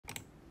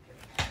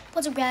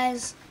What's up,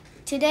 guys?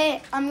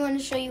 Today I'm going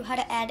to show you how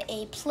to add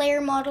a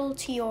player model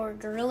to your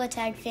Gorilla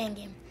Tag fan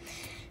game.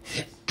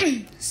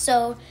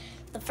 So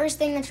the first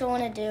thing that you'll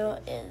want to do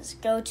is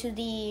go to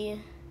the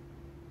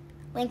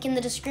link in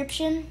the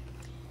description,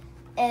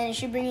 and it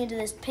should bring you to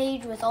this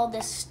page with all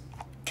this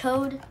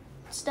code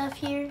stuff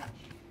here.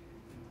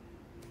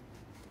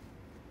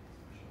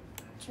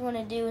 What you want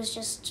to do is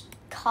just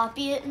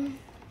copy it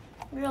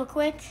real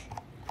quick.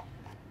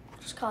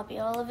 Just copy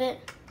all of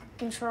it.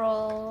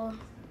 Control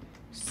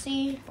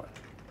C,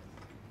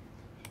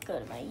 go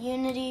to my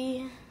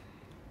Unity,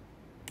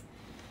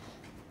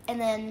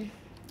 and then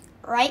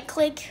right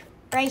click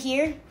right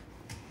here,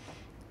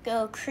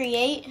 go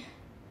create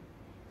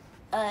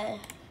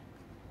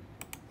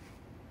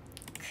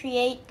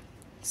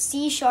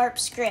C#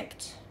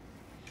 script.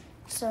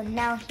 So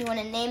now you want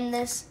to name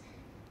this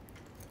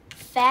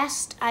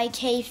Fast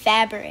IK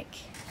Fabric,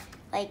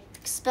 like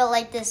spelled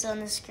like this on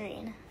the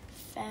screen,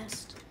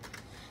 Fast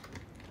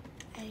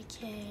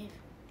IK.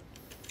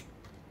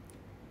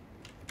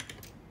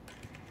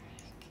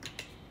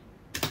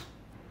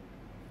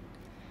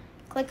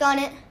 Click on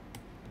it,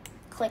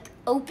 click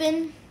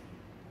open.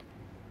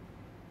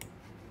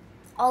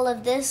 All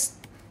of this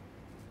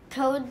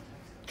code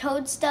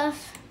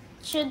stuff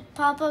should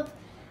pop up.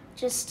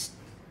 Just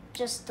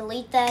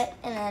delete that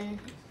and then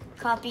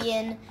copy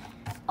in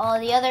all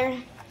the other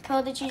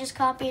code that you just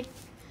copied.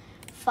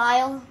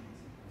 File,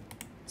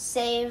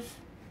 save,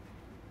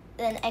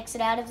 then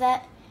exit out of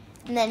that.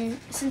 And then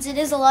since it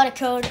is a lot of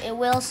code, it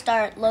will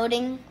start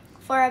loading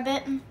for a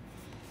bit.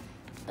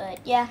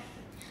 But yeah.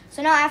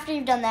 So now after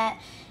you've done that,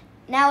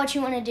 now what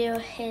you want to do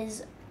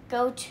is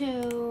go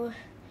to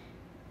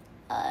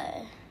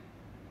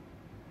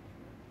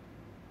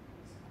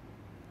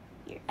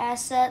your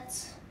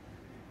assets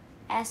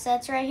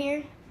right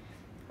here,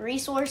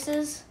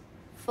 resources,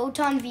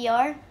 Photon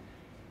VR,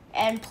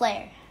 and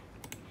player.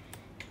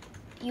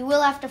 You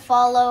will have to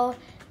follow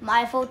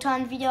my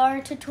Photon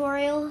VR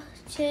tutorial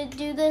to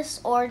do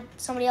this, or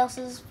somebody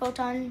else's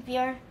Photon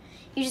VR.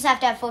 You just have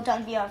to have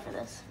Photon VR for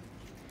this.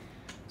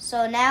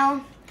 So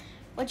now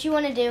what you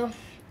want to do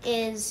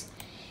is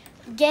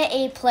get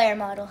a player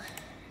model.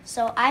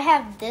 So I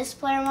have this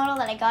player model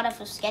that I got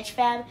off of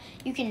Sketchfab.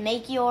 You can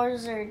make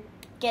yours or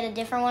get a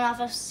different one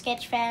off of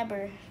Sketchfab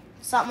or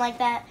something like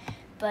that.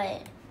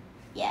 But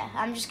yeah,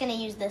 I'm just going to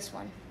use this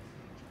one.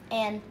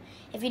 And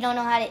if you don't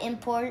know how to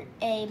import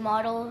a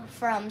model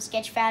from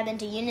Sketchfab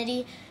into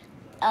Unity,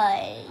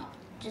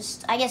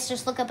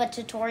 just look up a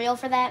tutorial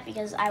for that,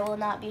 because I will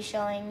not be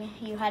showing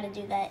you how to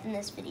do that in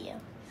this video.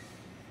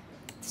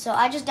 So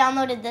I just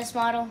downloaded this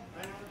model,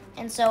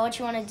 and so what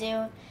you want to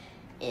do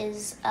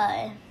is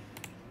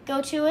go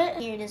to it.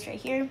 Here it is right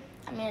here.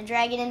 I'm going to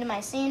drag it into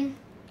my scene.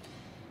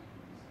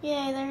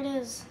 Yay, there it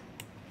is.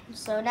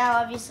 So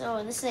now obviously,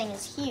 oh, this thing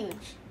is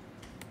huge.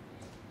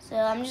 So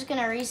I'm just going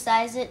to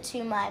resize it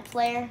to my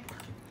player.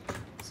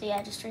 So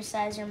yeah, just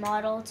resize your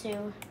model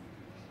to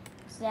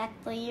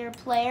exactly your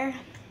player.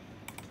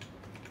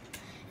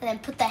 And then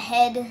put the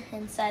head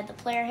inside the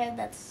player head.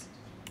 That's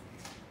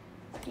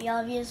pretty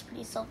obvious,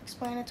 pretty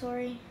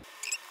self-explanatory.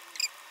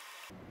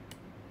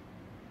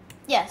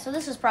 Yeah, so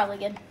this is probably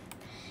good.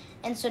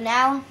 And so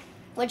now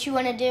what you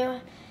want to do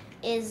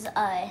is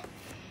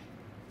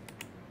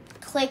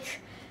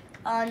click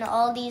on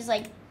all these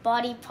like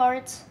body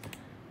parts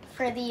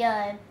for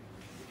the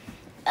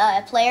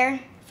player,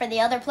 for the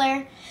other player,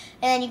 and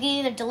then you can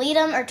either delete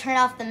them or turn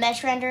off the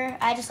mesh render.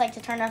 I just like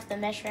to turn off the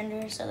mesh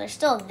render, so they're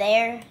still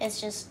there, it's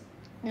just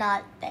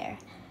not there.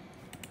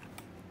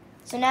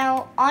 So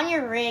now on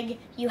your rig,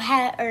 your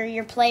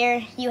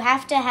player, you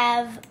have to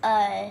have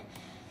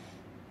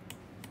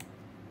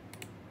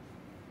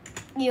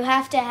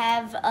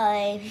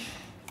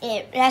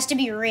it has to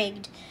be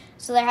rigged.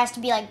 So there has to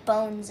be like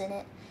bones in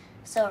it.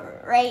 So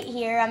right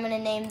here, I'm gonna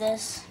name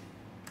this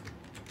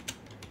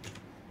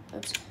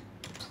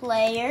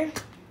player.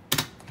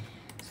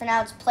 So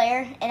now it's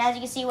player, and as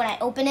you can see when I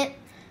open it,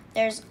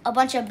 there's a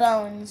bunch of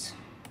bones.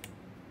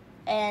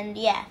 And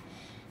yeah,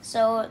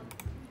 so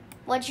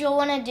what you'll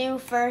want to do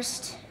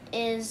first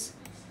is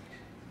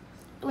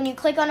when you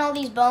click on all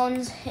these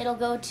bones, it'll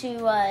go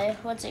to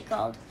what's it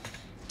called?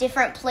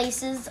 Different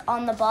places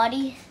on the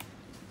body,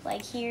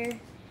 like here.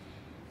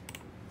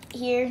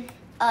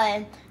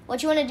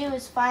 What you want to do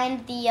is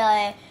find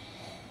the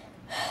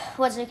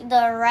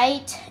the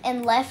right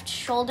and left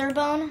shoulder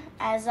bone,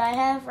 as I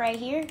have right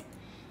here,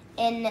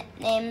 and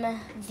name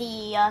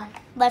the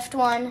left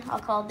one. I'll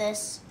call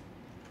this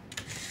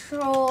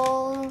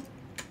shoulder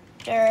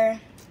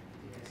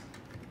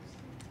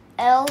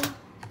L,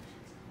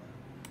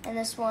 and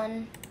this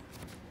one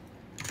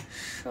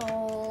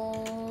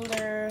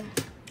shoulder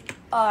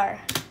R.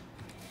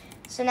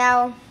 So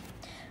now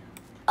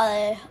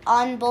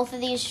on both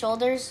of these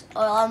shoulders,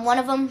 or on one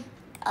of them,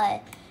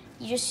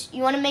 you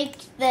want to make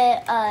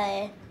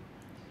the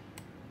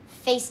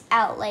face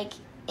out, like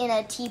in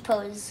a T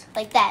pose,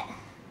 like that,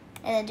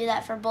 and then do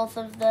that for both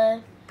of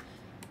the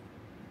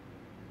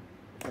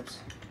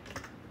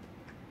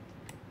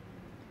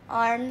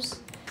arms,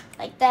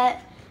 like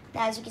that.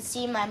 Now, as you can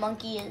see, my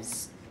monkey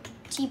is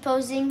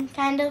T-posing,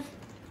 kind of.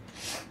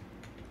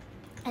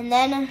 And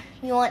then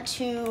you want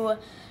to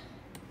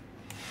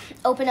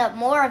open up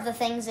more of the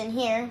things in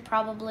here.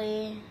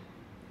 Probably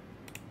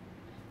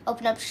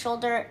open up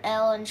shoulder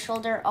L and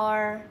shoulder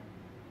R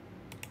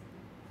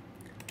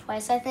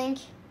twice, I think.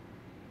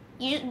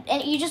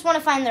 You just want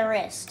to find the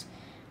wrist.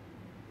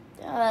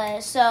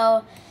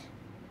 Oh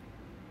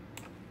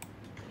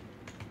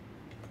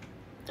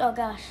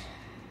gosh.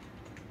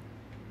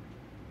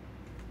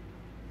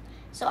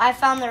 So I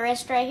found the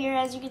wrist right here,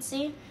 as you can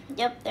see.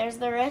 Yep, there's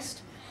the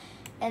wrist.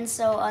 And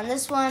so on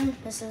this one,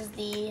 this is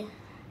the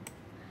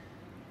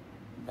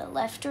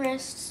left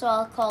wrist. So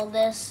I'll call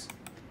this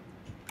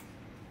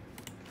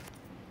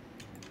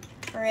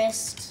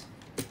wrist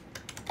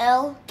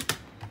L.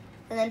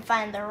 And then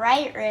find the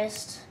right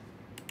wrist.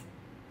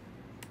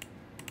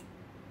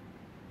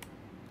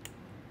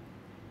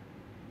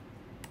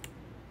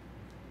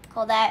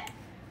 Call that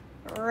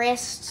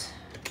wrist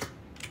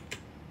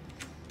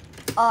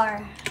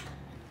R.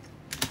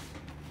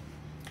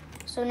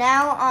 So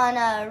now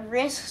on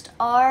wrist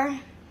R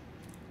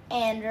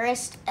and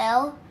wrist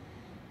L,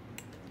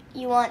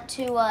 you want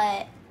to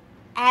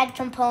add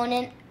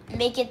component,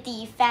 make it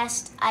the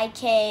fast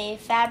IK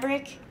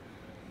fabric.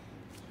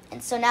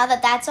 And so now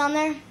that that's on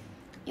there,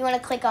 you want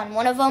to click on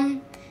one of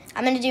them.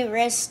 I'm going to do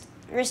wrist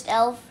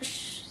L.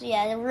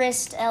 Yeah,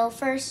 wrist L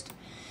first.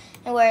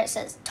 And where it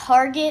says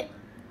target,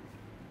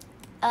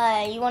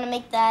 you want to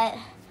make that,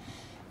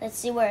 let's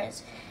see where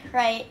it's,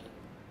 right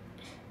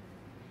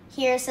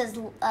here it says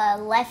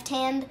left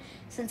hand.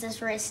 Since it's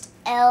wrist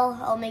L,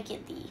 I'll make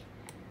it the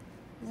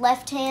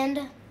left hand.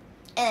 And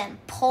then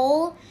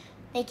pull,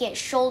 make it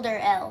shoulder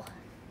L.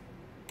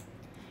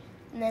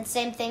 And then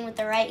same thing with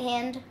the right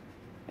hand.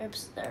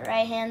 Oops, the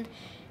right hand.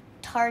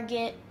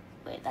 Target,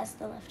 wait, that's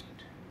the left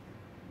hand.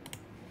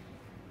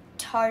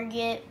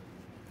 Target,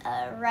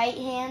 right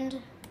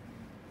hand.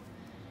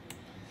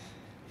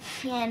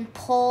 And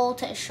pull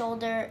to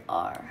shoulder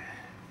R.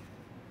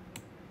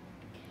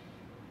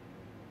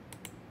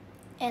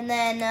 And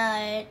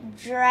then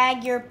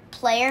drag your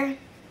player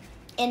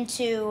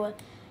into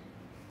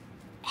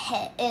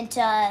head.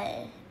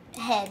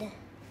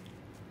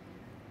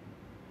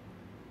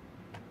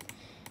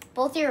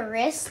 Both your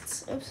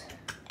wrists. Oops.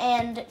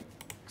 And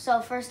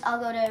so first I'll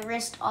go to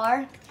wrist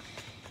R.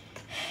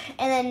 And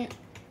then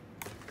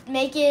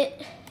make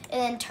it,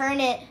 and then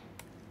turn it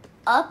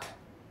up.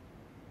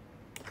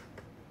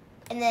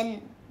 And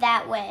then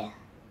that way.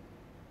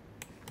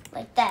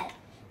 Like that.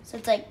 So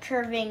it's like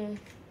curving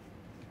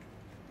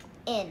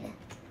in.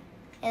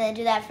 And then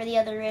do that for the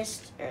other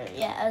wrist,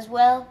 as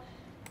well.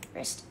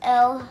 Wrist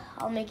L,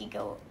 I'll make it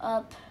go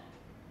up,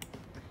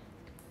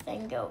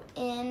 then go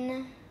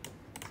in,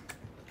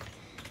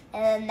 and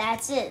then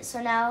that's it.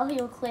 So now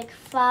you'll click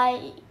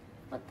File,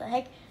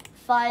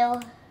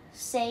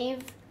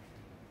 Save,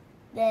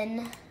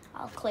 then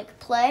I'll click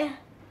Play.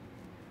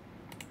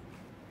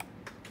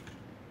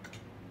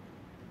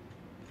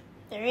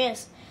 There he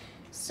is.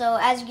 So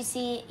as you can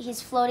see, he's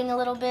floating a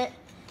little bit,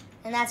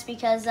 and that's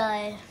because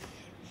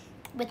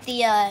with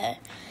the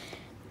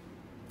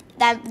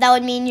that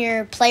would mean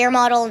your player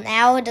model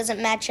now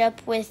doesn't match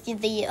up with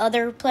the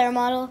other player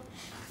model,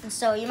 and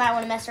so you might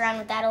want to mess around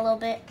with that a little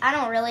bit. I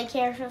don't really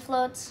care if it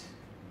floats.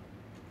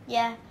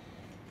 Yeah.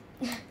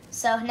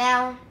 So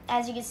now,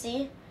 as you can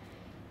see, if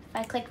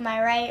I click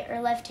my right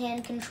or left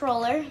hand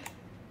controller,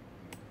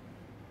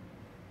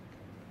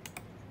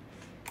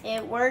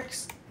 it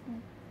works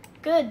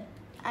good.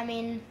 I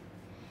mean,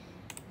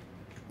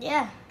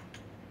 yeah.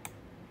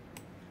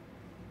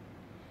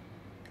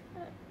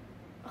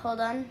 Hold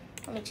on,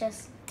 let me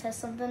just test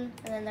something.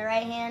 And then the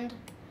right hand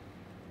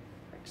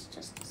works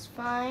just as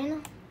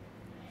fine.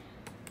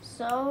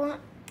 So,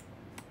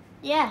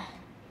 yeah,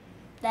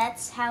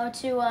 that's how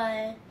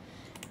to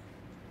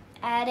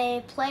add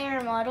a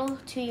player model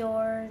to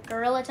your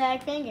Gorilla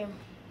Tag fan game.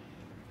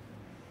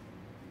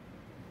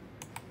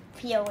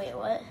 Yo, wait,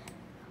 what?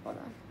 Hold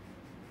on.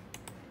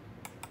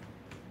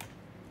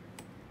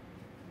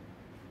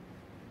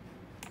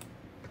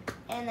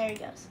 And there he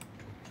goes.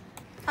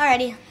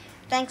 Alrighty.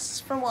 Thanks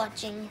for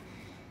watching.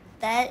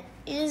 That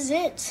is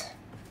it.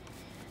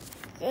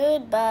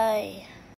 Goodbye.